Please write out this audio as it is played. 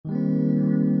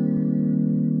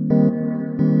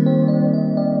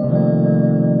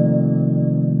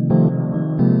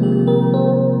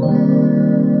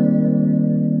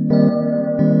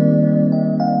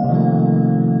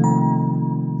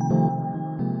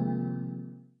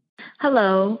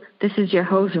Hello, this is your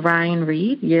host, Ryan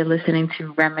Reed. You're listening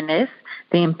to Reminisce,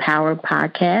 the Empower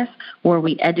podcast, where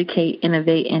we educate,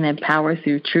 innovate, and empower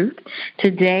through truth.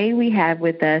 Today, we have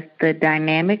with us the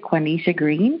dynamic Quanisha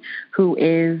Green, who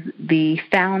is the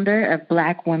founder of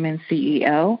Black Women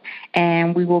CEO,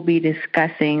 and we will be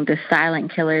discussing the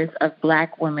silent killers of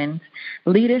Black women's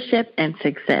leadership and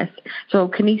success. So,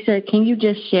 Quanisha, can you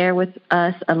just share with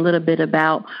us a little bit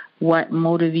about what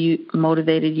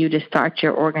motivated you to start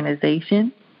your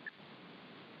organization?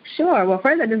 Sure. Well,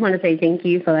 first, I just want to say thank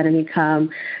you for letting me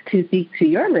come to speak to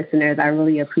your listeners. I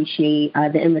really appreciate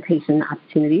the invitation and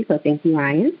opportunity. So thank you,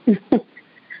 Ryan.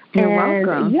 You're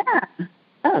welcome. Yeah.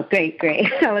 Oh, great.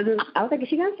 I was like, is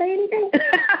she going to say anything?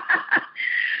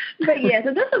 But yeah,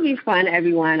 so this will be fun,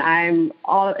 everyone.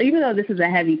 Even though this is a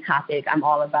heavy topic, I'm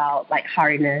all about like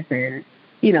heartiness and,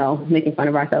 making fun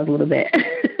of ourselves a little bit.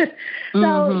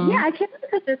 So I came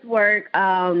into this work.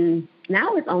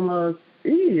 Now it's almost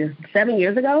 7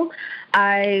 years ago.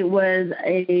 I was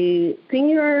a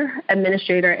senior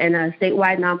administrator in a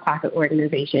statewide nonprofit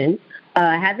organization.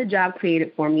 I had the job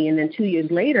created for me, and then 2 years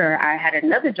later, I had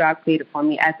another job created for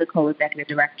me as the co-executive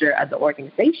director of the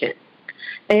organization.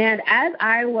 And as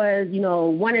I was,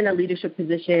 one in a leadership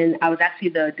position, I was actually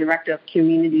the director of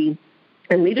community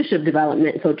and leadership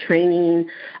development, so training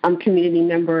community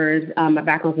members, my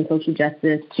background in social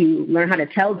justice, to learn how to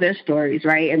tell their stories,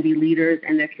 right, and be leaders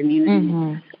in their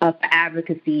community of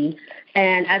advocacy.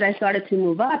 And as I started to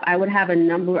move up, I would have a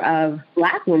number of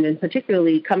Black women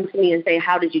particularly come to me and say,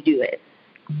 how did you do it?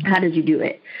 How did you do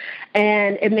it?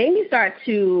 And it made me start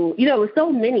to, it was so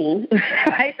many,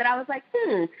 right, that I was like,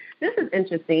 this is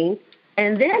interesting.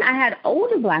 And then I had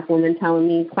older Black women telling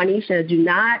me, Quanisha, do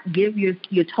not give your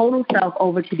total self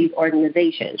over to these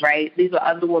organizations, right? These were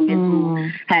other women who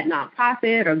had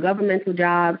nonprofit or governmental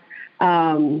jobs.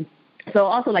 So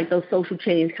also like those social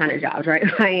change kind of jobs, right,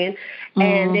 Ryan?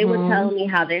 And they would tell me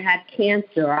how they had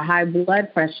cancer or high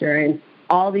blood pressure and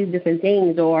all these different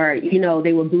things, or,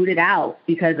 they were booted out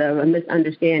because of a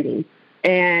misunderstanding.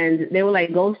 And they were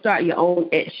like, go start your own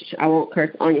ish. I won't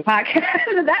curse on your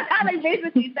podcast. That's how they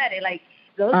basically said it. Like,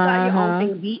 go start your own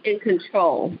thing. Be in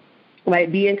control.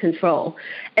 Right? Be in control.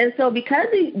 And so because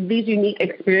these unique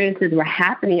experiences were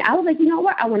happening, I was like, you know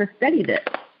what? I want to study this.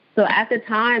 So at the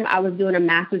time, I was doing a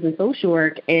master's in social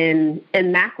work in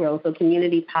macro, so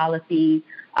community policy,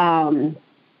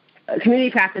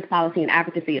 community practice policy and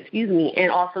advocacy,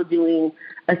 and also doing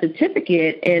a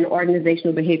certificate in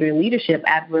organizational behavior and leadership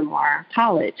at Bryn Mawr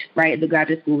College, right, the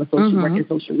Graduate School of Social Work and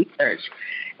Social Research.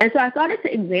 And so I started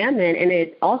to examine, and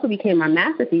it also became my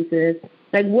master thesis,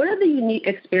 like what are the unique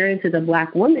experiences of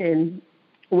Black women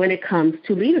when it comes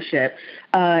to leadership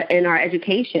in our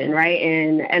education, right?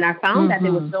 And I found that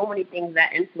there were so many things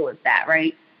that influenced that,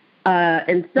 right?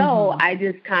 And so I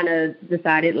just kind of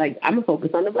decided, like, I'm going to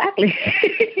focus on the Black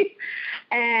lady.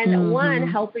 And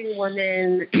helping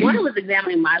women, I was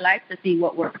examining my life to see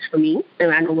what works for me.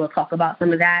 And I know we'll talk about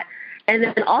some of that. And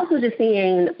then also just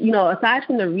seeing, aside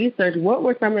from the research, what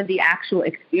were some of the actual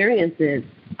experiences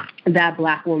that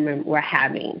Black women were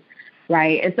having,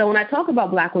 right? And so when I talk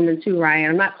about Black women too,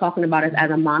 Ryan, I'm not talking about us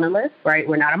as a monolith, right?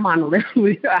 We're not a monolith.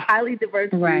 We are a highly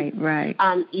diverse group, right.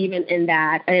 Even in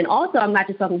that. And also, I'm not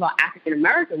just talking about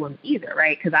African-American women either,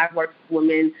 right? Because I've worked with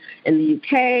women in the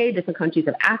UK, different countries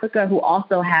of Africa, who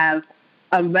also have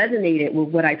resonated with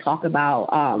what I talk about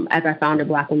as I founded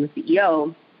Black Women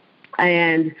CEO.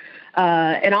 And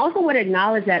I also want to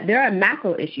acknowledge that there are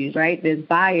macro issues, right? There's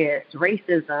bias,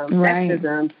 racism,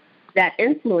 sexism, that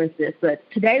influence this. But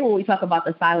today when we talk about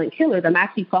the silent killers, I'm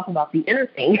actually talking about the inner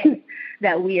things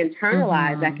that we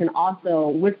internalize that can also,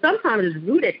 which sometimes is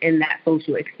rooted in that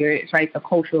social experience, right? The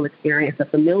cultural experience, the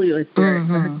familial experience,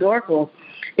 the historical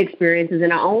experiences,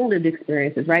 and our own lived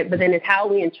experiences, right? But then it's how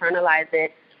we internalize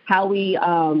it, how we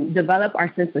develop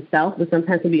our sense of self, which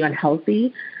sometimes can be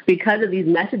unhealthy because of these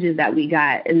messages that we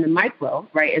got in the micro,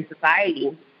 right, in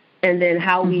society, and then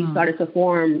how we started to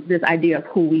form this idea of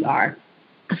who we are.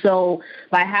 So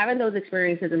by having those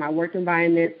experiences in my work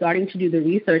environment, starting to do the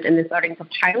research, and then starting to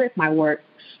pilot my work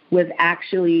with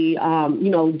actually,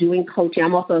 doing coaching.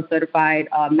 I'm also a certified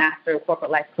master in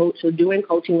corporate life coach, so doing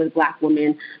coaching with Black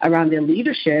women around their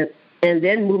leadership, and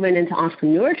then moving into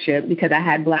entrepreneurship because I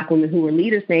had Black women who were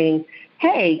leaders saying,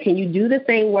 hey, can you do the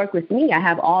same work with me? I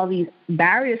have all these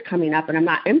barriers coming up and I'm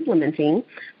not implementing,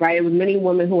 right? It was many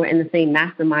women who were in the same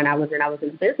mastermind I was in. I was in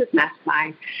a business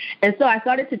mastermind. And so I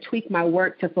started to tweak my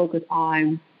work to focus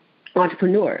on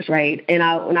entrepreneurs, right? And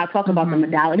I'll talk about the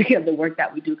modality of the work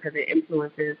that we do because it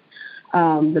influences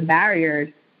the barriers.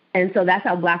 And so that's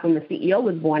how Black Women CEO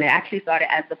was born. It actually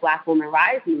started as the Black Women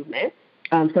Rise movement.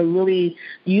 So really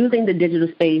using the digital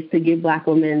space to give Black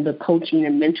women the coaching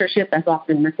and mentorship that's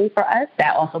often missing for us.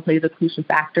 That also plays a crucial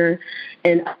factor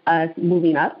in us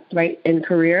moving up, right, in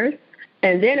careers.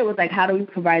 And then it was like, how do we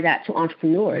provide that to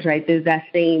entrepreneurs, right? There's that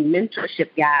same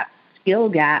mentorship gap, skill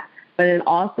gap, but then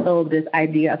also this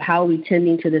idea of how are we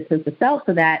tending to this sense of self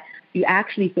so that you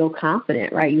actually feel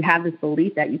confident, right? You have this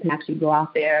belief that you can actually go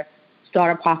out there,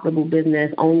 start a profitable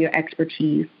business, own your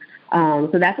expertise. So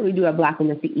that's what we do at Black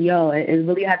Women CEO. It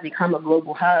really has become a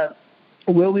global hub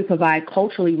where we provide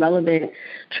culturally relevant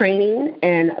training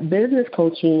and business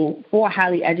coaching for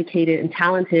highly educated and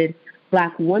talented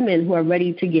Black women who are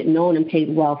ready to get known and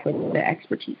paid well for their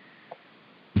expertise.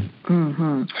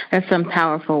 Mm-hmm. That's some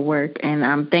powerful work,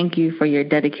 and thank you for your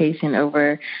dedication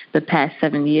over the past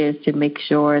 7 years to make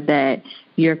sure that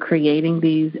you're creating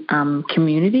these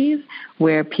communities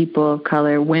where people of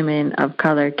color, women of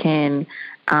color can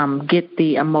get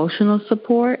the emotional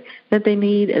support that they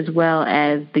need as well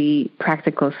as the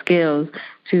practical skills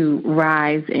to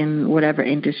rise in whatever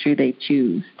industry they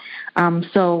choose.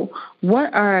 So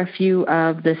what are a few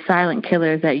of the silent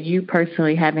killers that you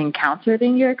personally have encountered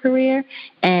in your career,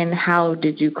 and how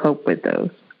did you cope with those?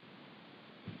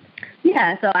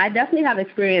 Yeah, so I definitely have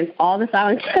experienced all the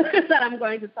silent killers that I'm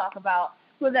going to talk about,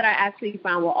 but that I actually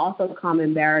found were also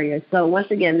common barriers. So once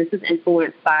again, this is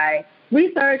influenced by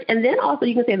research, and then also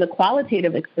you can say the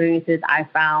qualitative experiences I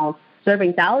found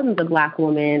serving thousands of Black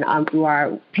women through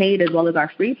our paid as well as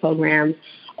our free programs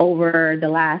over the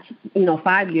last,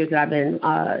 5 years that I've been,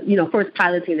 first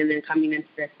piloting and then coming into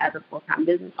this as a full-time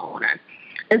business owner.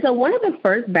 And so one of the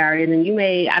first barriers,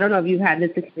 and I don't know if you've had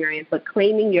this experience, but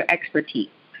claiming your expertise,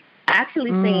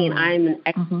 actually saying I'm an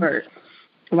expert,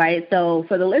 right? So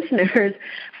for the listeners,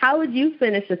 how would you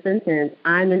finish a sentence,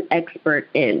 I'm an expert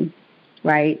in?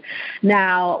 Right?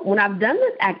 Now, when I've done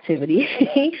this activity,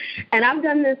 and I've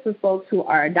done this with folks who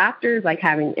are doctors, like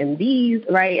having MDs,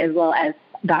 right, as well as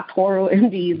doctoral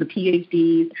MDs, the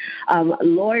PhDs,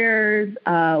 lawyers,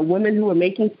 women who are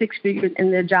making six figures in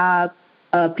their job,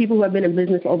 people who have been in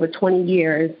business for over 20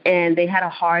 years, and they had a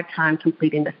hard time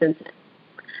completing the sentence.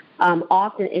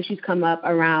 Often issues come up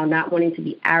around not wanting to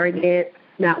be arrogant,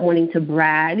 not wanting to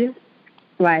brag,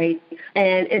 right?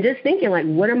 And just thinking, like,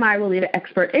 what am I really an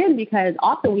expert in? Because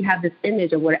often we have this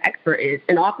image of what an expert is,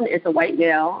 and often it's a white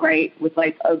male, right, with,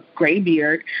 like, a gray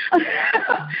beard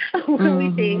when we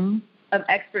think of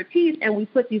expertise, and we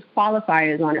put these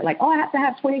qualifiers on it, like, I have to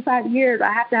have 25 years,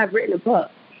 I have to have written a book,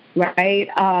 right?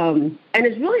 And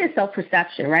it's really a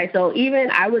self-perception, right? So even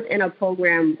I was in a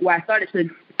program where I started to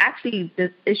actually,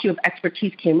 this issue of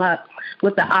expertise came up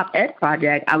with the Op-Ed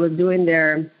Project. I was doing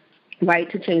their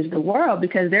Right to Change the World,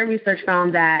 because their research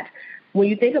found that when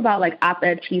you think about like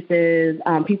op-ed pieces,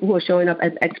 people who are showing up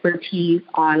as expertise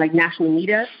on like national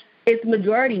media, it's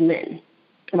majority men,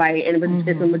 right? And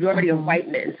it's a majority of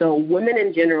white men. So women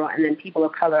in general, and then people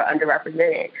of color are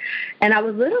underrepresented. And I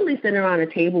was literally sitting around a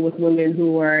table with women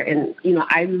who were in,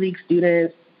 Ivy League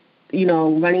students,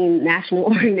 running national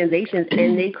organizations,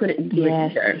 and they couldn't do it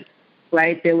either.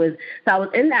 Right. So I was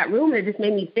in that room, and it just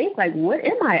made me think, like, what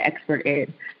am I expert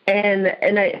in? And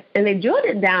they drilled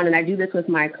it down, and I do this with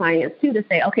my clients too, to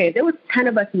say, okay, if there was 10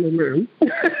 of us in the room,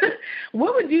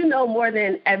 what would you know more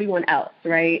than everyone else,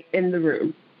 right, in the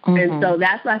room? And so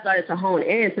that's why I started to hone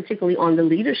in, particularly on the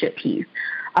leadership piece.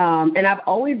 And I've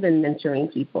always been mentoring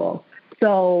people.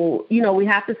 So, we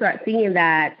have to start seeing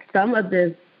that some of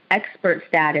this expert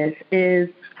status is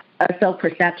a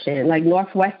self-perception. Like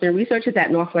researchers at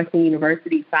Northwestern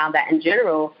University found that in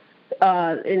general,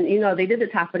 they did the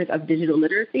topic of digital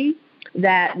literacy,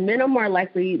 that men are more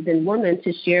likely than women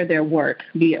to share their work,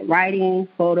 be it writing,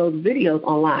 photos, videos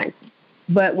online.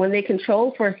 But when they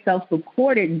control for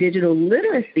self-reported digital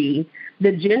literacy,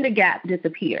 the gender gap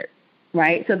disappeared,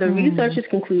 right? So the researchers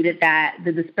concluded that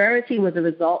the disparity was a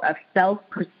result of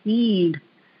self-perceived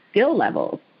skill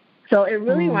levels. So it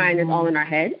really, Ryan, is all in our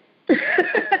head.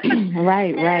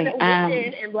 Right. Women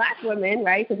and Black women,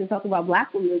 right? Because we talk about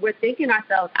Black women, we're thinking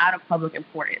ourselves out of public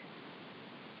importance.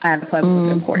 So,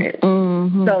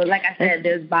 like I said,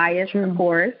 there's bias, of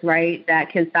course, right, that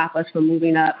can stop us from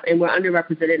moving up, and we're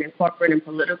underrepresented in corporate and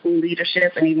political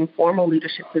leadership and even formal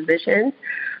leadership positions.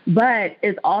 But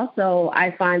it's also,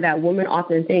 I find that women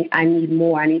often think, I need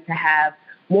more. I need to have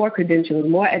more credentials,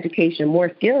 more education, more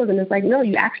skills, and it's like, no,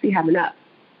 you actually have enough.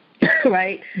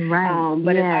 Right.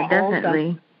 But it's our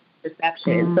own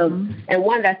perception. So, and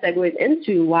one that segues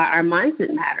into why our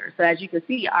mindset matters. So as you can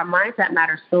see, our mindset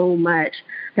matters so much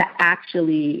to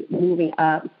actually moving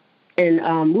up and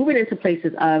moving into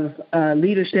places of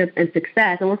leadership and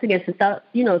success. And once again,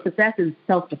 success is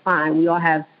self-defined. We all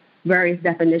have various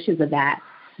definitions of that.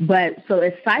 But so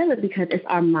it's silent because it's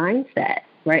our mindset,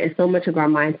 right? It's so much of our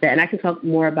mindset. And I can talk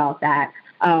more about that.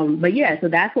 But yeah, so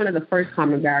that's one of the first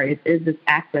common barriers is this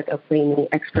aspect of claiming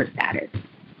expert status.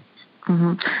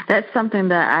 Mm-hmm. That's something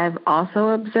that I've also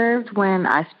observed when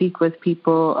I speak with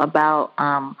people about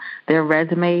their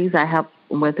resumes. I help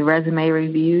with resume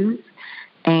reviews.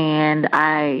 And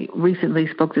I recently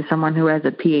spoke to someone who has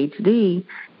a PhD,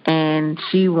 and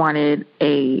she wanted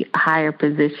a higher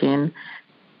position.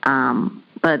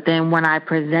 But then when I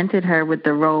presented her with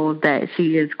the roles that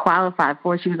she is qualified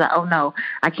for, she was like, oh, no,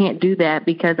 I can't do that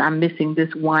because I'm missing this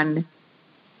one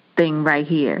thing right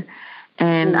here.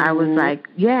 And I was like,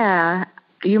 yeah,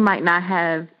 you might not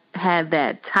have had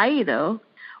that title,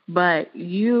 but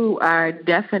you are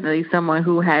definitely someone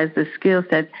who has the skill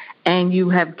set, and you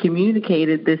have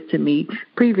communicated this to me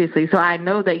previously. So I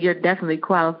know that you're definitely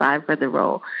qualified for the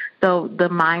role. So the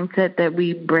mindset that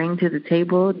we bring to the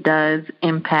table does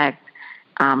impact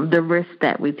the risk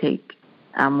that we take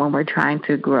when we're trying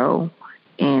to grow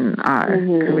in our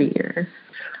careers.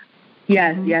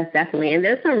 Yes, definitely. And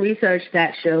there's some research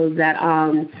that shows that,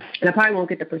 and I probably won't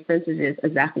get the percentages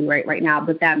exactly right now,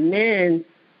 but that men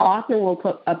often will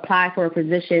apply for a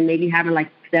position maybe having like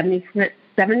 70%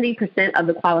 of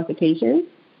the qualifications,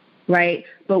 right?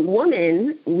 But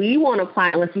women, we won't apply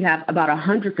unless we have about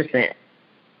 100%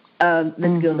 of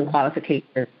the skills and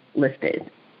qualifications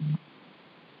listed.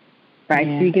 Right.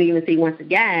 Yeah. So you can even see, once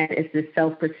again, it's this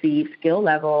self-perceived skill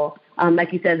level,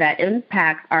 like you said, that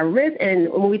impacts our risk. And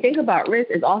when we think about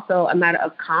risk, it's also a matter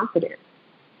of confidence,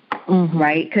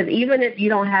 right? Because even if you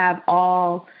don't have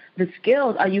all the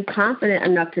skills, are you confident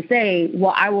enough to say,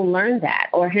 well, I will learn that,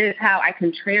 or here's how I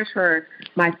can transfer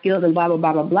my skills and blah, blah,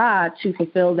 blah, blah, blah to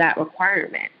fulfill that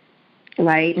requirement,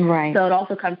 right? Right. So it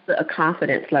also comes to a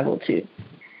confidence level too.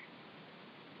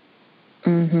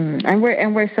 And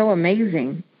we're so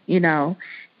amazing. You know,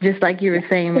 just like you were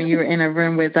saying when you were in a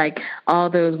room with like all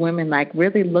those women, like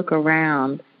really look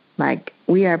around, like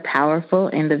we are powerful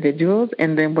individuals,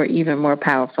 and then we're even more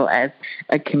powerful as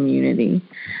a community.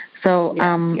 So,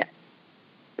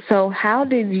 so how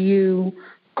did you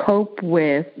cope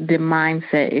with the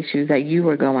mindset issues that you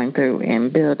were going through in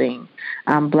building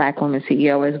Black Women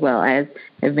CEO as well as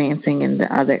advancing in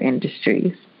the other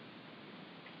industries?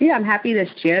 Yeah, I'm happy to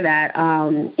share that.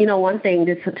 One thing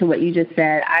just to what you just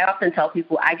said, I often tell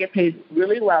people I get paid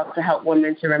really well to help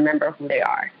women to remember who they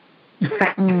are,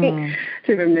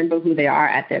 to remember who they are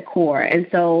at their core. And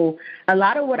so a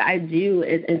lot of what I do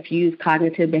is infuse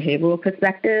cognitive behavioral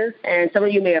perspectives. And some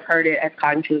of you may have heard it as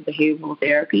cognitive behavioral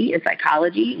therapy in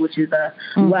psychology, which is a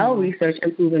well-researched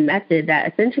and proven method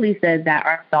that essentially says that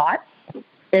our thoughts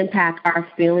impact our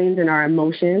feelings and our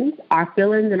emotions. Our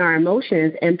feelings and our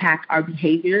emotions impact our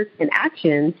behaviors and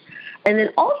actions. And then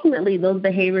ultimately those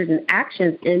behaviors and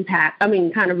actions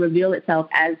kind of reveal itself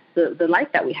as the life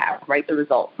that we have, right? The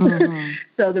results.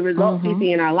 So the results we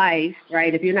see in our life,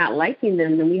 right? If you're not liking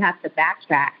them, then we have to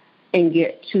backtrack and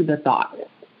get to the thoughts,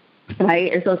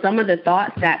 right? And so some of the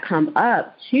thoughts that come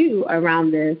up too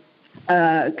around this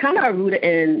kind of are rooted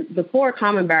in the 4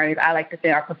 common barriers I like to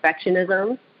say are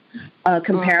perfectionism,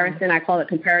 comparison, I call it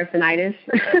comparisonitis.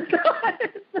 It's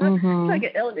like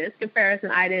an illness,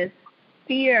 comparisonitis,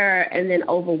 fear, and then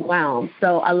overwhelm.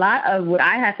 So a lot of what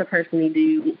I have to personally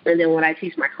do, and then what I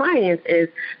teach my clients, is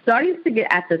starting to get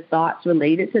at the thoughts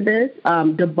related to this,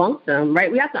 debunk them, right?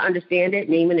 We have to understand it,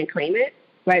 name it, and claim it,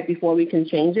 right, before we can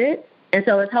change it. And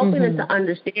so it's helping them to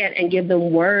understand and give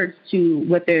them words to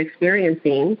what they're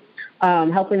experiencing,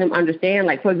 helping them understand,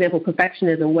 like, for example,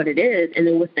 perfectionism, what it is, and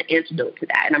then what's the antidote to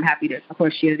that. And I'm happy to, of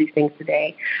course, share these things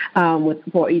today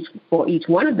for each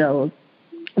one of those.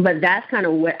 But that's kind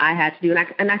of what I had to do,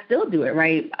 and I still do it,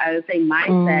 right? I would say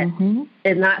mindset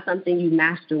is not something you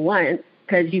master once,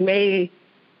 because you may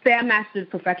say I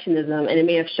mastered perfectionism, and it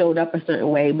may have showed up a certain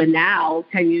way, but now,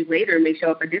 10 years later, it may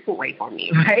show up a different way for me,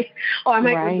 right? Or I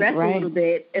might regress a little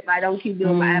bit if I don't keep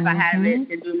doing if I haven't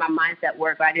been doing my mindset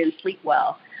work, or I didn't sleep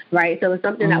well, right? So it's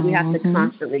something that we have to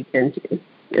constantly tend to.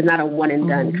 It's not a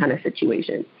one-and-done kind of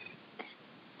situation.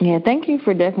 Yeah, thank you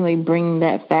for definitely bringing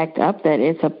that fact up, that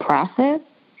it's a process,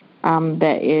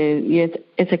 that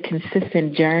it's a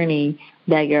consistent journey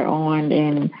that you're on,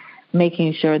 and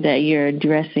making sure that you're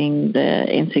addressing the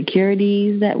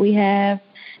insecurities that we have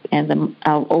and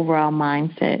our overall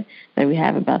mindset that we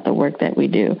have about the work that we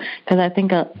do. Because I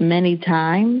think many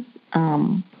times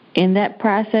in that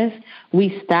process,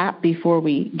 we stop before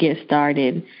we get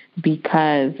started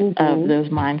because of those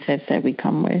mindsets that we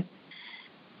come with.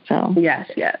 So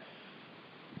yes.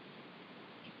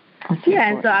 Yeah,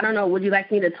 and so I don't know, would you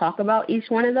like me to talk about each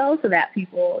one of those so that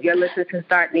your listeners can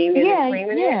start naming and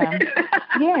claiming it?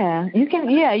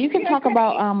 Yeah. You can talk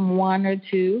about one or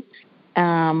two.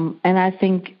 And I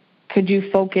think, could you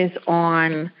focus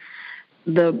on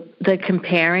the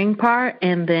comparing part,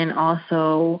 and then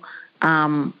also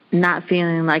not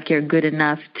feeling like you're good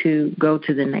enough to go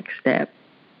to the next step?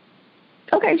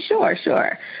 Okay, sure.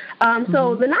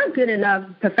 So the not good enough,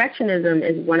 perfectionism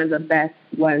is one of the best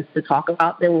ones to talk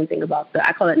about. Then when we think about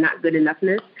I call it not good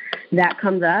enoughness, that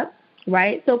comes up,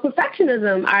 right? So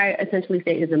perfectionism, I essentially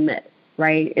say, is a myth,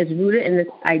 right? It's rooted in this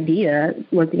idea,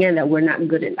 once again, that we're not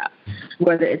good enough.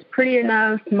 Whether it's pretty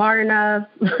enough, smart enough,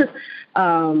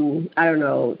 I don't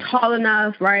know, tall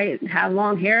enough, right? Have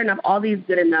long hair enough, all these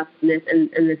good enoughness and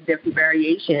this different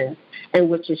variations in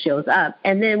which it shows up.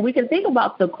 And then we can think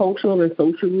about the cultural and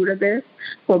social root of this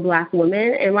for Black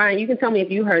women. And Ryan, you can tell me if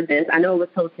you heard this. I know it was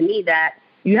told to me that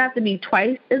you have to be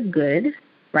twice as good,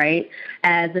 right,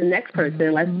 as the next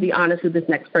person. Let's be honest, who this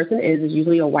next person is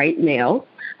usually a white male,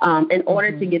 in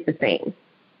order to get the same,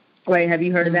 right? Have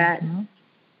you heard of that?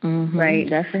 Right.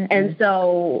 Definitely. And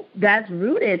so that's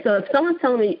rooted. So if someone's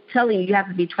telling you have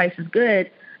to be twice as good,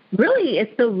 really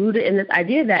it's still rooted in this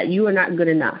idea that you are not good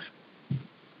enough.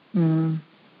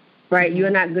 Right? You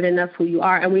are not good enough who you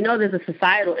are. And we know there's a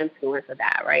societal influence of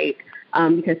that, right?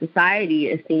 Because society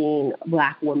is seeing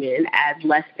Black women as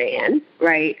less than,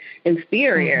 right?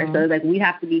 Inferior. So like we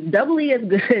have to be doubly as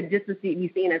good just to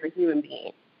be seen as a human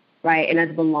being, right? And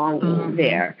as belonging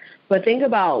there. But think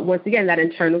about, once again, that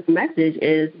internal message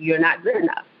is you're not good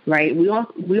enough, right? We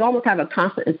almost have a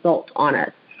constant assault on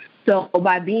us. So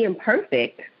by being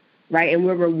perfect, right, and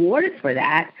we're rewarded for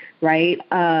that, right,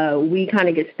 we kind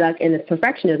of get stuck in this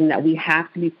perfectionism that we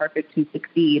have to be perfect to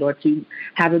succeed or to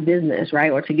have a business,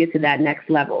 right, or to get to that next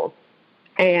level.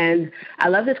 And I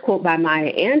love this quote by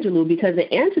Maya Angelou, because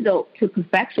the antidote to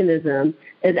perfectionism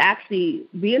is actually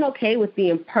being okay with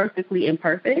being perfectly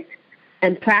imperfect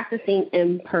and practicing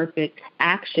imperfect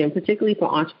action, particularly for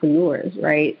entrepreneurs,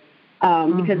 right?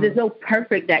 Because there's no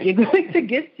perfect that you're going to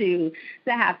get to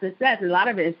have success. A lot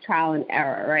of it is trial and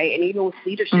error, right? And even with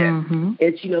leadership,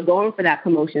 it's, going for that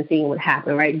promotion, seeing what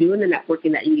happens, right? Doing the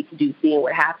networking that you need to do, seeing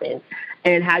what happens.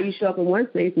 And how you show up in one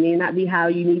space may not be how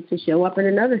you need to show up in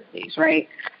another space, right?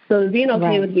 So being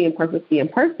okay with being perfectly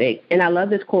imperfect. And I love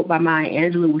this quote by Maya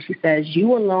Angelou where she says,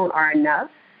 "You alone are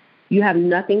enough. You have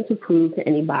nothing to prove to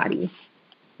anybody.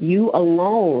 You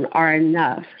alone are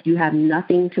enough. You have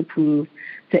nothing to prove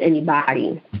to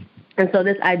anybody." And so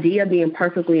this idea of being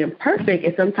perfectly imperfect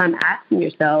is sometimes asking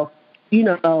yourself,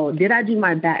 did I do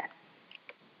my best?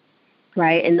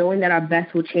 Right? And knowing that our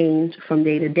best will change from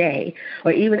day to day.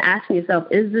 Or even asking yourself,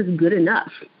 is this good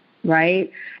enough?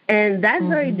 Right? And that's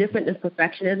very different than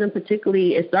perfectionism.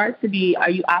 Particularly, it starts to be, are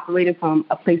you operating from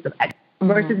a place of excellence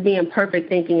versus being perfect,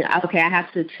 thinking, okay, I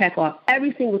have to check off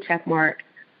every single check mark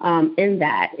in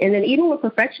that. And then even with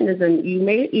perfectionism, you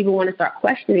may even want to start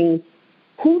questioning,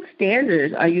 whose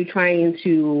standards are you trying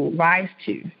to rise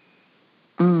to?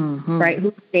 Right?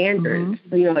 Whose standards?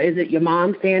 Is it your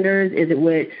mom's standards? Is it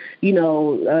what,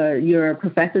 your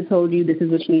professor told you this is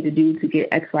what you need to do to get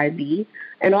X, Y, Z?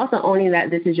 And also owning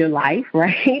that this is your life,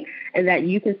 right? And that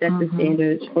you can set the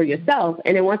standards for yourself.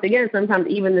 And then once again, sometimes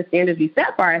even the standards we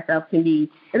set for ourselves can be,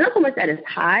 it's not so much that it's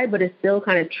high, but it still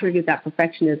kind of triggers that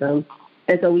perfectionism.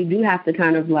 And so we do have to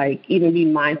kind of even be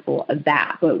mindful of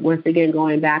that. But once again,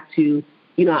 going back to,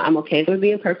 I'm okay with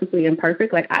being perfectly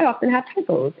imperfect. I often have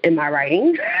typos in my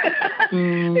writing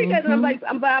because I'm like,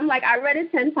 I read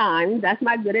it 10 times. That's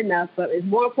not good enough. But it's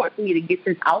more important for me to get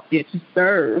this out there to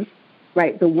serve,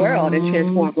 right, the world and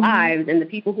transform lives. And the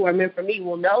people who are meant for me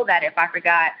will know that if I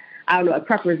forgot, a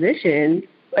preposition.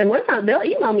 And one time they'll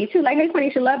email me too, like, "Hey,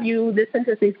 Quanisha, love you. This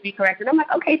sentence needs to be correct." And I'm like,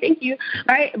 "Okay, thank you."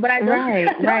 Right? But I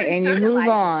don't. Right. And you move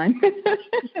on.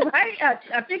 Right?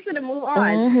 I fix it and move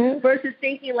on. Versus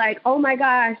thinking "Oh my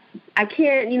gosh, I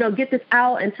can't, get this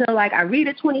out until I read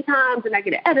it 20 times and I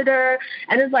get an editor."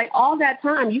 And it's all that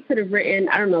time you could have written,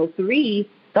 3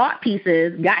 thought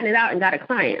pieces, gotten it out, and got a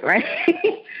client, right?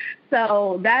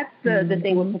 So that's the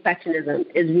thing with perfectionism,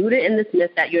 is rooted in this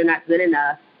myth that you're not good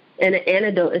enough. And the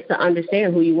antidote is to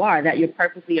understand who you are, that you're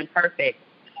perfectly imperfect,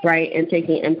 right, and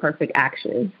taking imperfect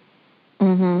action.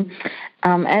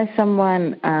 As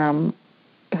someone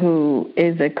who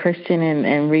is a Christian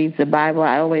and reads the Bible,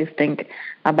 I always think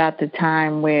about the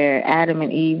time where Adam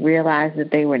and Eve realized that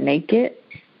they were naked.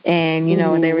 And,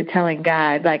 and they were telling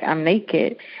God, "I'm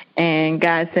naked." And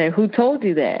God said, "Who told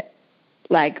you that?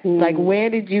 Where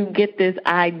did you get this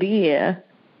idea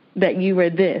that you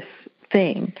were this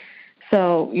thing?"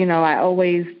 So, I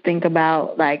always think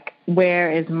about,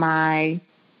 where is my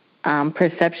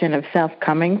perception of self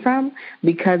coming from,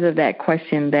 because of that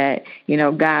question that,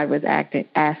 God was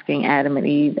asking Adam and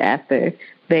Eve after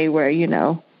they were,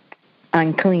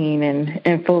 unclean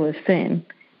and full of sin.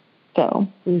 So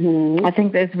I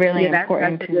think that's really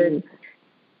important to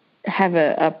have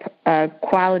a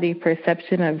quality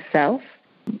perception of self.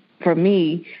 For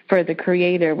me, for the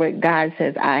Creator, what God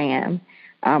says I am,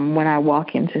 when I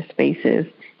walk into spaces.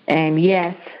 And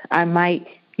yes, I might,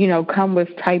 come with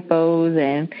typos,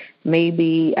 and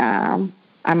maybe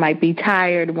I might be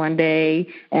tired one day,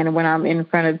 and when I'm in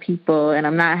front of people and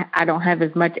I don't have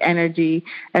as much energy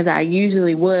as I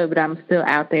usually would, but I'm still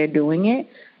out there doing it.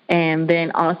 And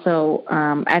then also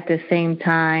at the same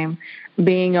time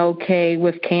being okay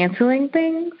with canceling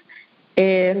things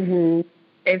if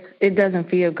it doesn't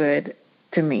feel good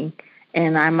to me,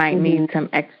 and I might need some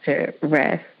extra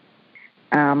rest,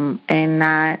 and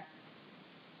not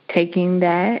taking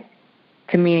that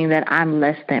to meaning that I'm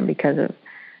less than because of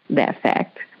that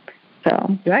fact.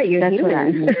 So right, you're that's human. What I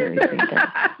usually think of.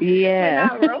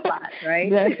 Yeah, we're not robots,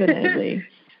 right? Definitely.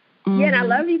 Yeah, and I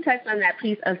love you touched on that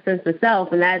piece of sense of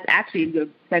self, and that's actually a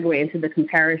good segue into the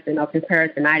comparison or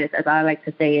comparisonitis, as I like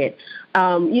to say it.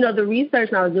 The research,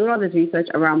 and I was doing all this research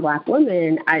around Black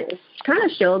women, it kind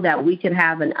of showed that we could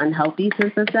have an unhealthy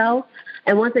sense of self.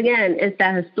 And once again, it's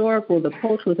that historical, the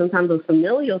cultural, sometimes those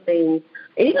familial things,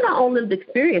 and even our own lived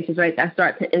experiences, right, that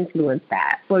start to influence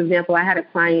that. For example, I had a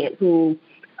client who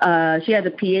she has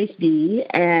a PhD,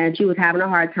 and she was having a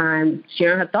hard time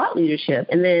sharing her thought leadership.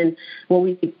 And then when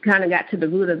we kind of got to the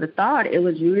root of the thought, it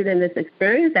was rooted in this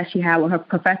experience that she had where her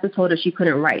professor told her she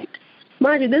couldn't write.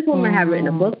 Mind you, this woman had written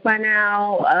a book by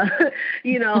now, her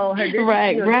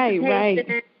right.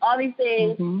 all these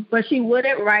things, but she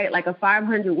wouldn't write like a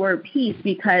 500-word piece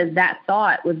because that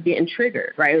thought was getting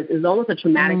triggered, right? It was almost a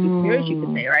traumatic experience, you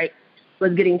could say, right?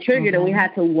 Was getting triggered, and we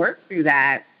had to work through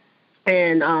that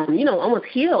and, almost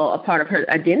heal a part of her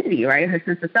identity, right, her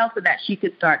sense of self, so that she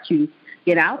could start to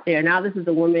get out there. Now this is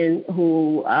a woman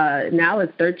who now is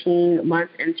 13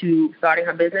 months into starting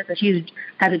her business, and she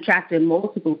has attracted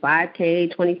multiple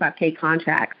 5K, 25K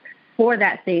contracts for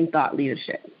that same thought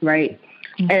leadership, right?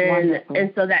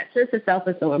 And so that sense of self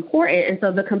is so important. And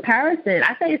so the comparison,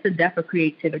 I say it's the death of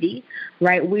creativity,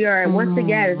 right? We are, once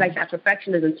again, it's like that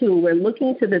perfectionism too. We're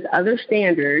looking to this other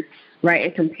standard, right,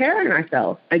 and comparing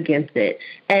ourselves against it.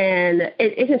 And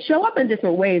it can show up in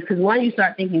different ways because, one, you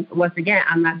start thinking, once again,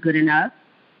 I'm not good enough.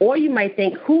 Or you might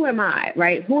think, who am I,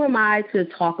 right? Who am I to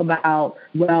talk about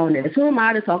wellness? Who am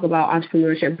I to talk about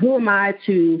entrepreneurship? Who am I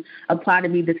to apply to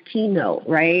be this keynote,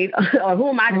 right? Or who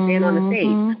am I to stand on the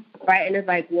stage? Right. And it's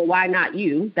like, well, why not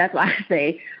you? That's why I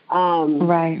say.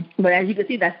 Right. But as you can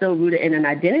see, that's still rooted in an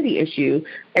identity issue.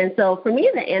 And so for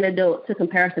me, the antidote to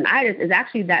comparisonitis is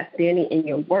actually that standing in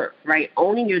your worth, right?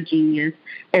 Owning your genius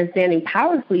and standing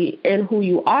powerfully in who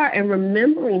you are and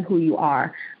remembering who you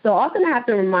are. So often I have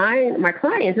to remind my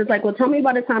clients, it's like, well, tell me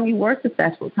about the time you were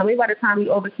successful. Tell me about the time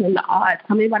you overcame the odds.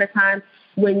 Tell me about the time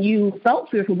when you felt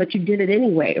fearful, but you did it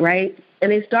anyway, right?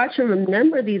 And they start to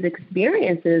remember these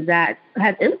experiences that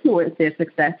have influenced their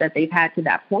success that they've had to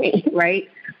that point, right?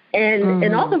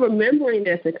 And also remembering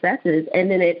their successes,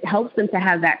 and then it helps them to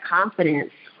have that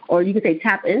confidence, or you could say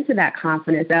tap into that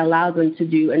confidence that allows them to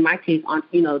do, in my case, on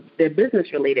their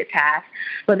business-related tasks,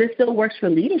 but this still works for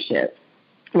leadership,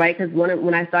 right? Because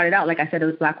when I started out, like I said, it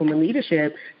was Black Women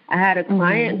Leadership. I had a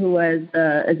client who was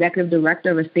the executive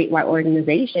director of a statewide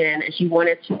organization, and she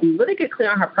wanted to really get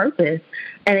clear on her purpose,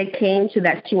 and it came to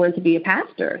that she wanted to be a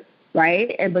pastor,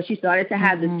 right? But she started to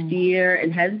have this fear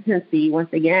and hesitancy, once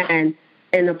again,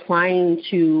 in applying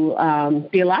to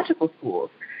theological schools.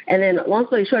 And then, long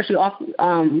story short, she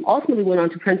ultimately went on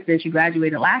to Princeton. She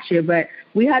graduated last year, but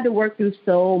we had to work through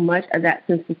so much of that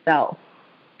sense of self,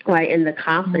 right, and the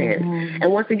confidence. And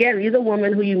once again, these are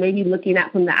women who you may be looking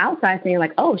at from the outside saying,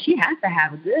 like, oh, she has to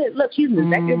have a good, look, she's an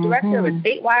executive director of a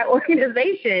statewide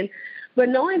organization. But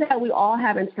knowing that we all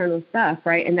have internal stuff,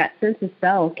 right, and that sense of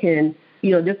self can,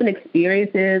 different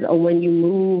experiences, or when you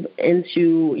move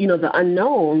into, the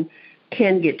unknown,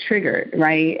 can get triggered,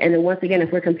 right? And then once again,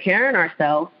 if we're comparing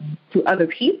ourselves to other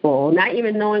people, not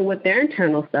even knowing what their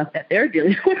internal stuff that they're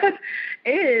dealing with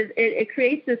is, it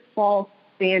creates this false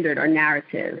standard or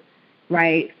narrative,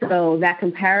 right? So that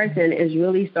comparison is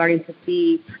really starting to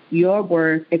see your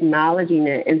worth, acknowledging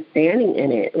it and standing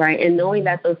in it, right? And knowing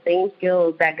that those same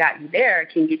skills that got you there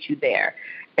can get you there.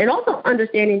 And also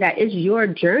understanding that it's your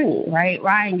journey, right?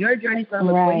 Ryan, your journey is going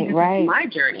to look way different from my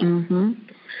journey.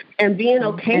 And being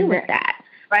okay with that,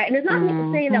 right? And it's not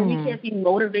saying that we can't be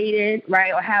motivated,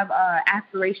 right, or have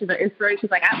aspirations or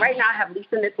inspirations. Like right now I have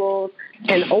Lisa Nichols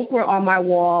and Oprah on my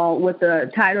wall with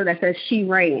the title that says She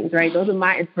Reigns, right? Those are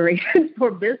my inspirations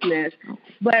for business.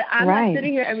 But I'm not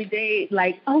sitting here every day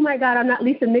like, oh, my God, I'm not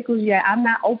Lisa Nichols yet. I'm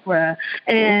not Oprah.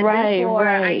 And therefore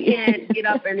I can't get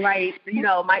up and write,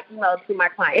 my email to my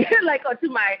client, like, or to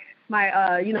my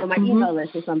email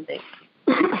list or something.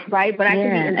 Right, but I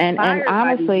can be inspired and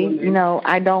honestly,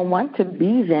 I don't want to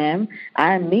be them.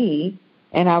 I'm me,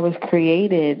 and I was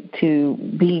created to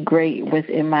be great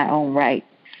within my own right.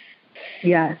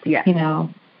 Yes. Yeah,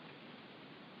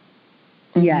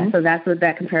 so that's what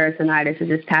that comparisonitis is,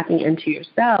 just tapping into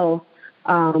yourself,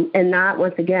 and not,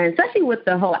 once again, especially with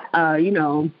the whole,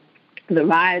 the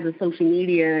rise of social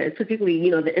media, particularly,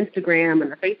 the Instagram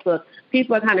and the Facebook,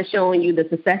 people are kind of showing you the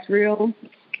success reel,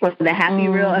 or the happy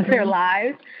reel of their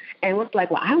lives. And it's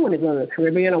like, well, I want to go to the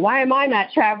Caribbean, or why am I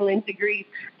not traveling to Greece?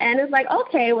 And it's like,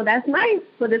 okay, well, that's nice.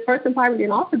 But this person probably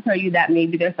didn't also tell you that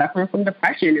maybe they're suffering from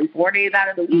depression, and 4 days out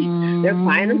of the week, they're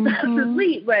crying themselves to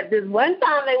sleep. But this one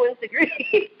time they went to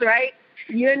Greece, right?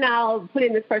 You're now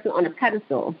putting this person on a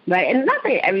pedestal, right? And not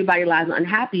saying everybody's lives are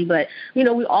unhappy, but,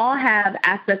 we all have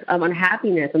aspects of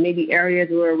unhappiness, or maybe areas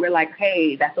where we're like,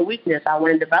 hey, that's a weakness I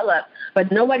want to develop.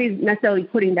 But nobody's necessarily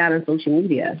putting that on social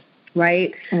media,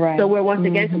 right? So we're once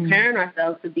again comparing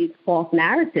ourselves to these false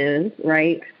narratives,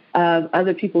 right, of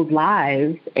other people's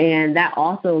lives. And that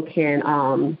also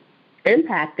can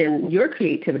impact in your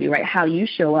creativity, right, how you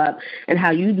show up and how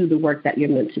you do the work that you're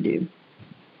meant to do.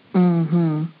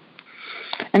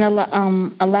 And a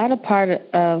lot of part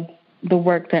of the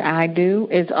work that I do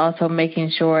is also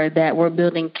making sure that we're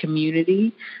building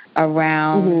community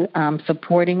around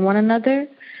supporting one another.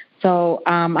 So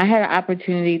I had an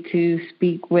opportunity to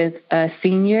speak with a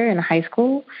senior in high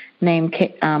school named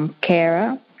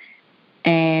Kara,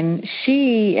 and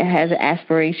she has an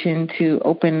aspiration to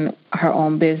open her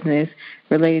own business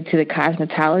related to the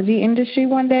cosmetology industry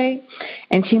one day.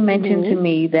 And she mentioned to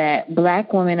me that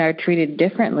Black women are treated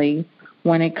differently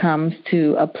when it comes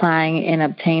to applying and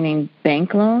obtaining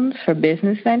bank loans for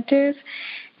business ventures.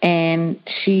 And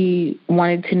she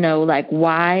wanted to know,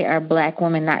 why are Black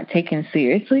women not taken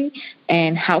seriously,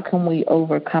 and how can we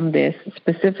overcome this,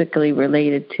 specifically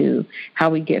related to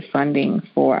how we get funding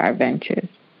for our ventures?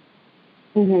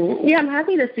 Yeah, I'm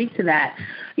happy to speak to that.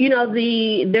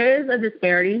 There is a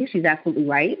disparity. She's absolutely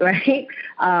right,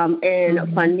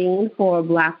 in funding for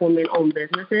Black women-owned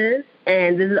businesses.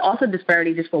 And this is also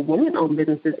disparity just for women-owned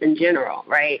businesses in general,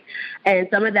 right? And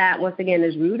some of that, once again,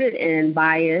 is rooted in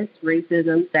bias,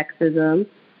 racism, sexism.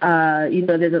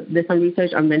 There's some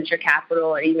research on venture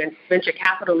capital, and even venture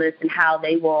capitalists, and how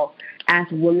they will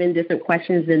ask women different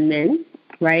questions than men.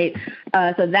 Right.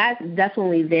 So that's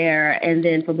definitely there. And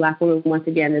then for Black women, once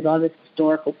again, there's all this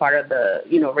historical part of the,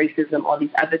 racism, all these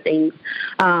other things.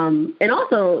 And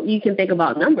also you can think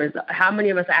about numbers. How many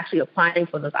of us are actually applying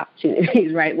for those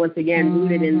opportunities? Right. Once again,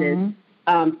 rooted in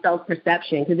this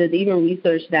self-perception, because there's even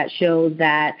research that shows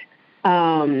that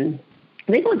I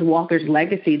think it was Walker's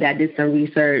Legacy that did some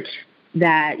research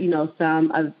that,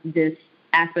 some of this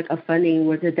aspect of funding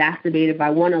was exacerbated by,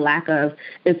 one, a lack of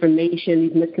information,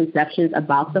 these misconceptions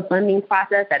about the funding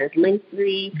process, that is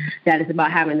lengthy, that is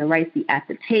about having the right seat at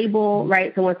the table,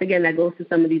 right? So once again, that goes to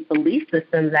some of these belief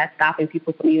systems that's stopping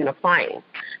people from even applying,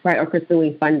 right, or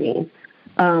pursuing funding.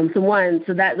 Those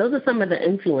are some of the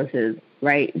influences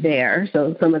right there.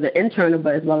 So some of the internal,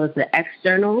 but as well as the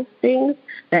external things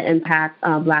that impact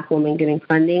Black women getting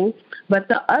funding. But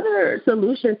the other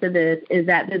solution to this is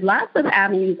that there's lots of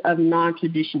avenues of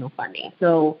non-traditional funding.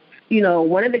 So,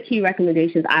 one of the key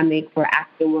recommendations I make for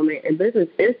African women in business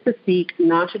is to seek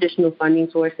non-traditional funding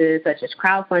sources, such as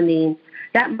crowdfunding,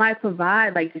 that might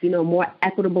provide, more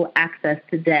equitable access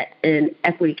to debt and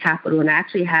equity capital, and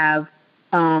actually have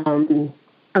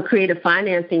a creative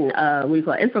financing, we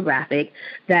call infographic,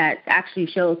 that actually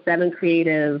shows 7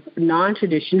 creative,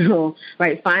 non-traditional,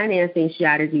 right, financing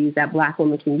strategies that Black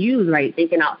women can use, right,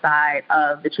 thinking outside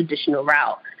of the traditional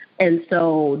route. And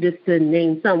so just to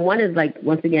name some, one is,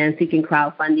 once again, seeking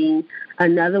crowdfunding.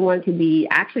 Another one could be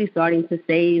actually starting to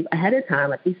save ahead of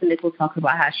time. Like Lisa Nichols talks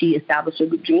about how she established a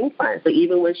dream fund. So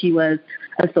even when she was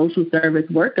a social service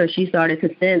worker, she started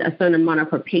to send a certain amount of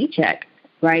her paycheck,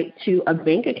 right, to a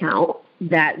bank account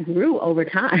that grew over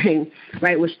time,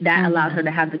 right, which that allowed her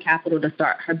to have the capital to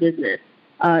start her business.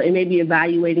 It may be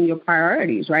evaluating your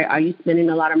priorities, right? Are you spending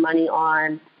a lot of money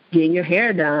on getting your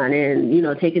hair done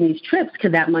and, taking these trips?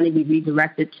 Could that money be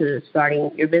redirected to starting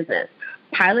your business?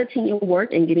 Piloting your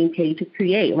work and getting paid to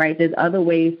create, right? There's other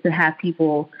ways to have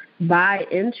people buy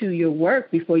into your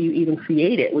work before you even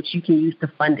create it, which you can use to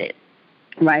fund it.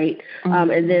 right?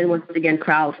 And then once again,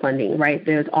 crowdfunding, right?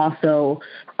 There's also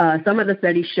some of the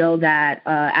studies show that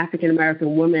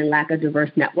African-American women lack a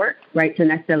diverse network, right, to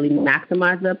necessarily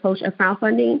maximize the approach of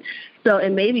crowdfunding. So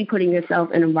it may be putting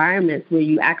yourself in environments where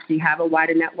you actually have a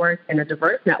wider network and a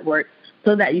diverse network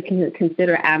so that you can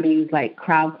consider avenues like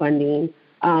crowdfunding.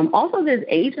 Also, there's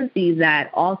agencies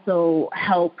that also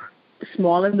help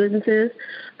smaller businesses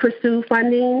pursue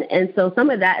funding. And so some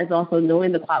of that is also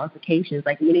knowing the qualifications.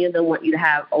 Like many of them want you to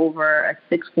have over a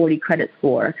 640 credit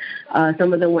score.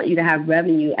 Some of them want you to have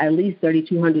revenue at least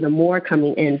 3,200 or more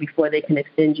coming in before they can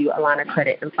extend you a line of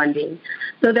credit and funding.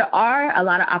 So there are a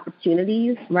lot of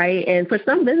opportunities, right? And for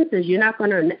some businesses, you're not going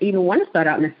to even want to start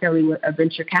out necessarily with a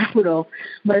venture capital.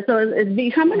 But so it's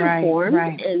becoming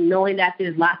informed and knowing that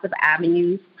there's lots of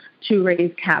avenues to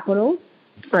raise capital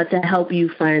to help you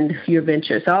fund your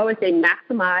venture. So I always say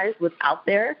maximize what's out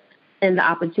there and the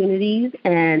opportunities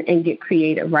and get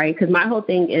creative, right? Because my whole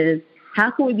thing is how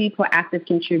can we be proactive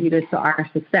contributors to our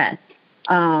success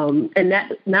and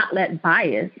not let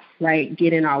bias, right,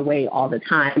 get in our way all the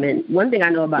time. And one thing I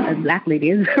know about as Black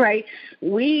ladies, right,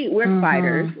 we're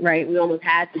fighters, right? We almost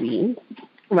had to be,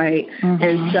 right?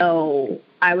 And so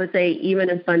I would say even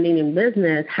in funding in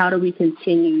business, how do we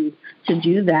continue to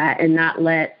do that and not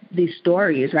let these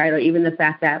stories, right, or even the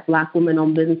fact that Black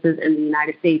women-owned businesses in the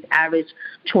United States average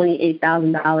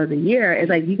 $28,000 a year, it's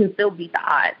like you can still beat the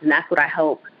odds. And that's what I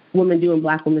help women do in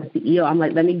Black Women CEO. I'm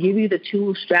like, let me give you the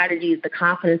tools, strategies, the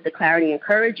confidence, the clarity, and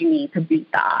courage you need to beat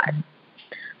the odds.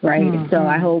 Right. So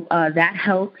I hope that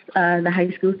helps the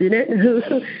high school student who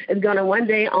is going to one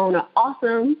day own an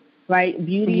awesome, right,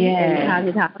 beauty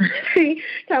and cosmetic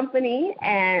company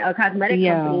and a cosmetic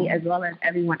company, as well as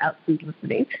everyone else who's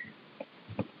listening.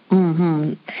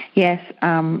 Yes,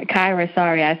 Kyra,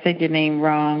 sorry, I said your name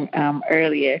wrong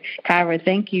earlier. Kyra,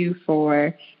 thank you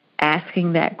for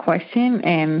asking that question.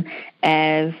 And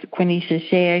as Quenisha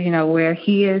shared, we're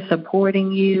here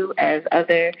supporting you as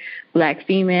other Black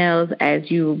females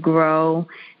as you grow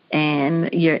in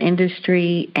your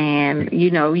industry. And,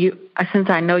 since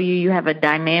I know you have a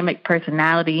dynamic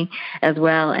personality as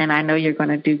well, and I know you're going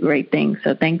to do great things.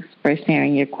 So thanks for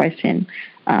sharing your question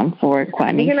for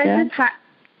Quenisha.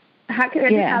 How can I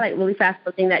just highlight really fast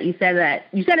something that you said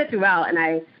it throughout, and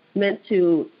I meant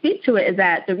to speak to it, is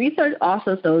that the research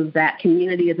also shows that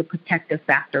community is a protective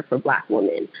factor for Black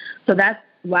women. So that's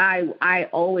why I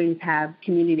always have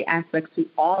community aspects to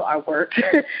all our work.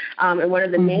 And one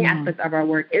of the main aspects of our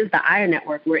work is the IRE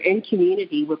Network. We're in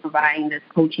community. We're providing this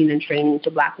coaching and training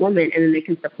to Black women, and then they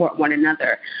can support one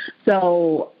another.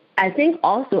 So I think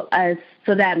also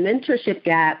so that mentorship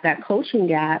gap, that coaching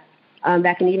gap,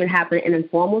 that can even happen in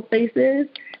informal spaces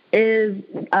is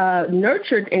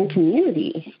nurtured in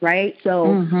community, right?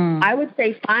 So I would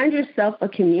say find yourself a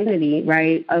community,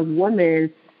 right, of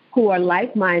women who are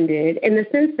like-minded in the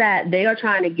sense that they are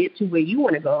trying to get to where you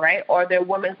want to go, right? Or they're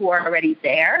women who are already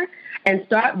there, and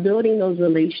start building those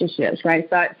relationships, right?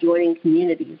 Start joining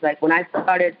communities. Like when I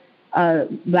started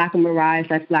Black Women Rise,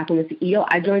 that's Black Women CEO,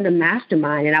 I joined a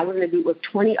mastermind, and I was in a group with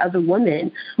 20 other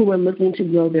women who were looking to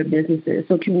grow their businesses.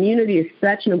 So community is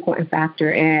such an important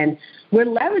factor, and we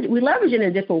leverage it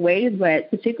in different ways, but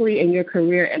particularly in your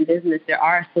career and business, there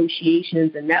are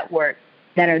associations and networks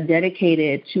that are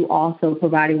dedicated to also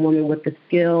providing women with the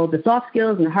soft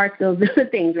skills and the hard skills, different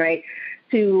things, right,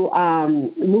 to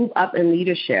move up in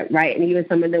leadership, right? And even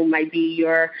some of them might be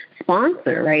your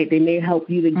sponsor, right? They may help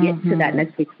you to get to that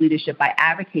next fixed leadership by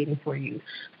advocating for you.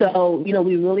 So,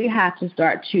 we really have to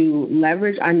start to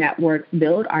leverage our network,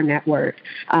 build our network,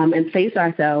 and place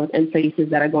ourselves in places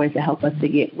that are going to help us to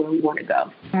get where we want to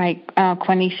go. All right.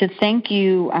 Quenisha, thank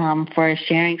you for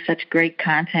sharing such great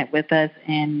content with us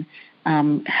and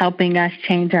helping us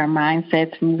change our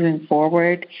mindsets moving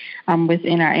forward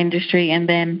within our industry. And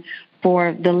then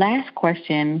for the last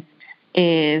question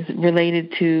is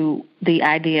related to the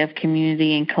idea of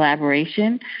community and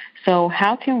collaboration. So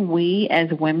how can we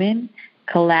as women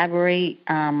collaborate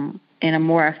in a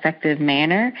more effective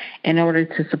manner in order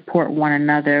to support one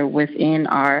another within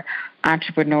our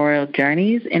entrepreneurial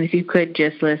journeys? And if you could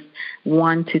just list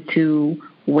 1 to 2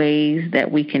 ways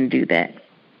that we can do that.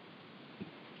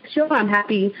 Sure, I'm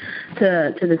happy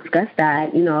to discuss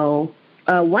that.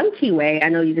 One key way, I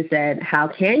know you just said, how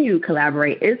can you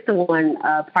collaborate, is to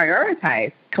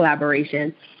prioritize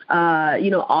collaboration.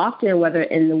 Often, whether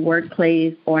in the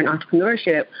workplace or in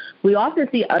entrepreneurship, we often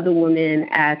see other women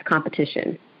as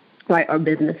competition, right, or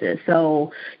businesses.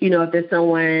 So, if there's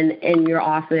someone in your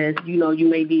office, you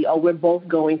may be, we're both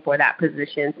going for that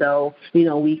position. So,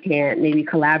 we can maybe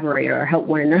collaborate or help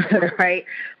one another, right?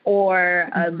 Or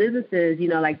businesses,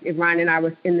 like if Ryan and I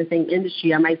were in the same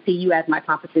industry, I might see you as my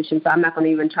competition. So I'm not going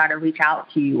to even try to reach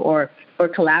out to you or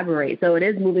collaborate. So it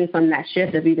is moving from that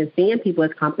shift of even seeing people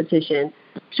as competition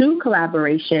to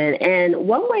collaboration. And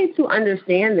one way to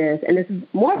understand this, and this is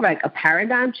more of like a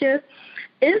paradigm shift,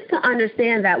 is to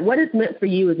understand that what is meant for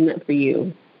you is meant for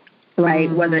you, right?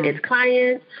 Mm-hmm. Whether it's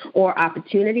clients or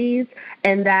opportunities,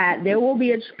 and that there will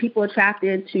be people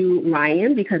attracted to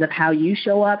Ryan because of how you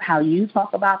show up, how you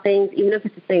talk about things, even if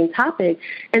it's the same topic.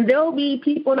 And there will be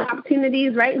people and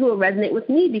opportunities, right, who will resonate with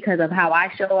me because of how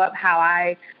I show up,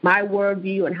 my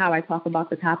worldview, and how I talk about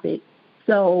the topic.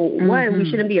 So, one, we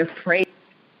shouldn't be afraid.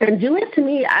 And do it, to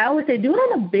me, I always say, do it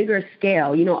on a bigger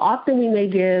scale. Often we may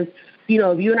give,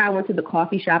 if you and I went to the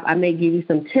coffee shop, I may give you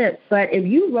some tips. But if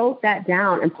you wrote that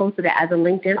down and posted it as a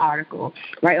LinkedIn article,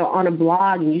 right, or on a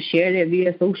blog, and you shared it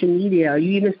via social media, or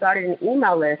you even started an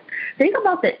email list, think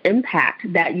about the impact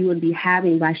that you would be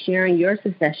having by sharing your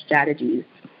success strategies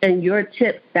and your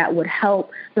tips that would help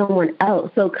someone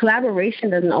else. So collaboration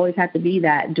doesn't always have to be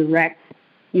that direct,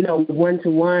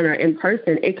 one-to-one or in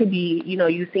person. It could be,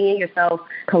 you seeing yourself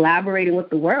collaborating with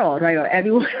the world, right? Or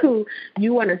everyone who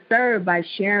you want to serve by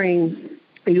sharing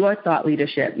your thought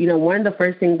leadership. One of the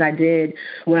first things I did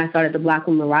when I started the Black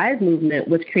Women Rise movement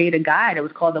was create a guide. It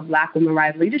was called the Black Women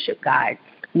Rise Leadership Guide,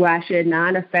 where I shared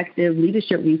non-effective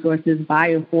leadership resources by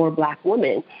and for Black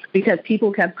women, because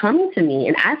people kept coming to me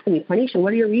and asking me, Quanisha,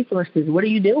 what are your resources? What are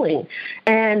you doing?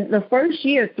 And the first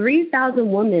year,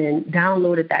 3,000 women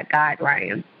downloaded that guide,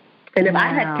 Ryan. And if I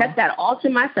had kept that all to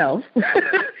myself,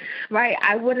 right,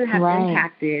 I wouldn't have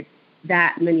impacted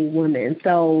that many women.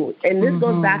 So, and this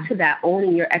goes back to that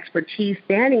owning your expertise,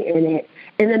 standing in it,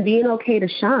 and then being okay to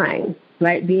shine,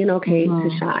 right? Being okay to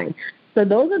shine. So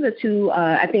those are the two,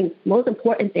 I think, most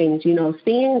important things,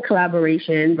 seeing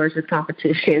collaboration versus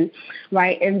competition,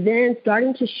 right? And then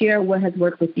starting to share what has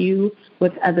worked with you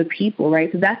with other people, right?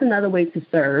 So that's another way to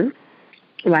serve,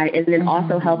 right? And then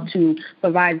also help to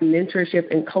provide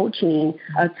mentorship and coaching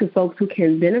to folks who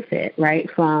can benefit, right,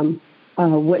 from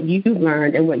what you've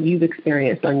learned and what you've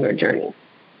experienced on your journey.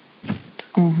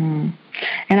 Mm-hmm.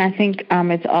 And I think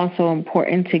it's also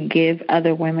important to give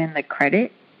other women the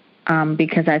credit,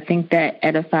 because I think that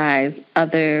edifies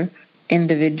other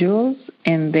individuals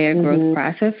in their growth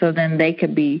process, so then they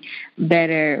could be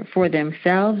better for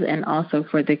themselves and also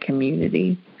for the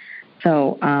community.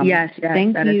 So yes,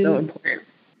 thank that you. Is so important.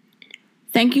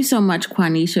 Thank you so much,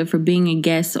 Quanisha, for being a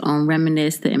guest on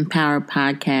Reminisce, the Empower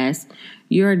podcast.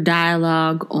 Your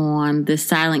dialogue on the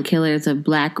silent killers of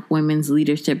Black women's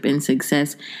leadership and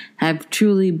success have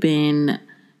truly been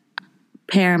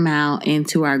paramount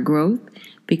into our growth,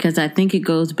 because I think it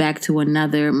goes back to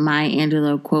another Maya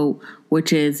Angelou quote,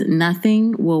 which is,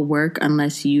 nothing will work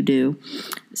unless you do.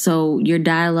 So your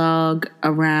dialogue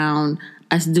around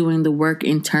us doing the work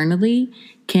internally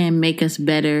can make us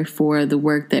better for the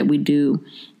work that we do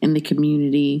in the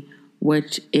community,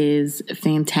 which is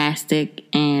fantastic.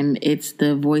 And it's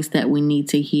the voice that we need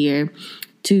to hear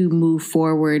to move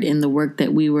forward in the work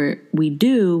that we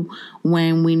do,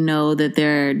 when we know that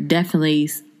there are definitely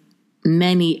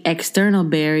many external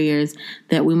barriers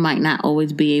that we might not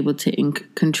always be able to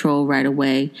control right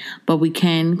away, but we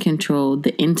can control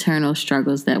the internal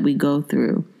struggles that we go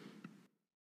through.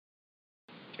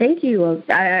 Thank you.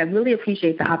 I really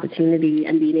appreciate the opportunity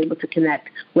and being able to connect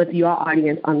with your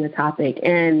audience on the topic.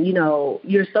 And,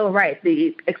 you're so right.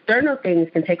 The external things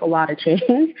can take a while to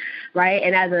change, right?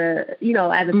 And as a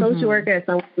social worker, as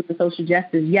someone with social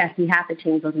justice, yes, we have to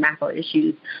change those macro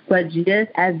issues. But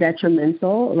just as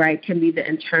detrimental, right, can be the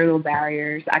internal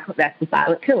barriers. That's the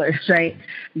silent killers, right,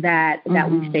 that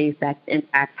we face that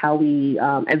impact how we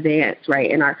advance, right,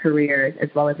 in our careers as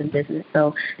well as in business.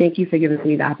 So thank you for giving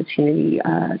me the opportunity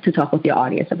to talk with your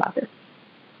audience about this.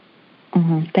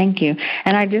 Thank you.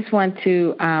 And I just want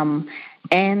to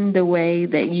end the way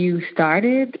that you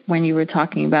started when you were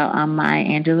talking about Maya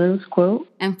Angelou's quote.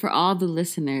 And for all the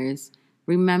listeners,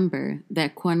 remember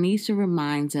that Quanisha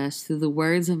reminds us through the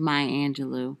words of Maya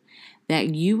Angelou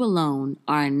that you alone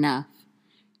are enough.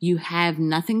 You have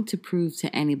nothing to prove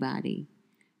to anybody.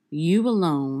 You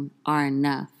alone are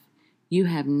enough. You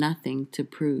have nothing to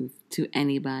prove to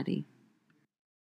anybody.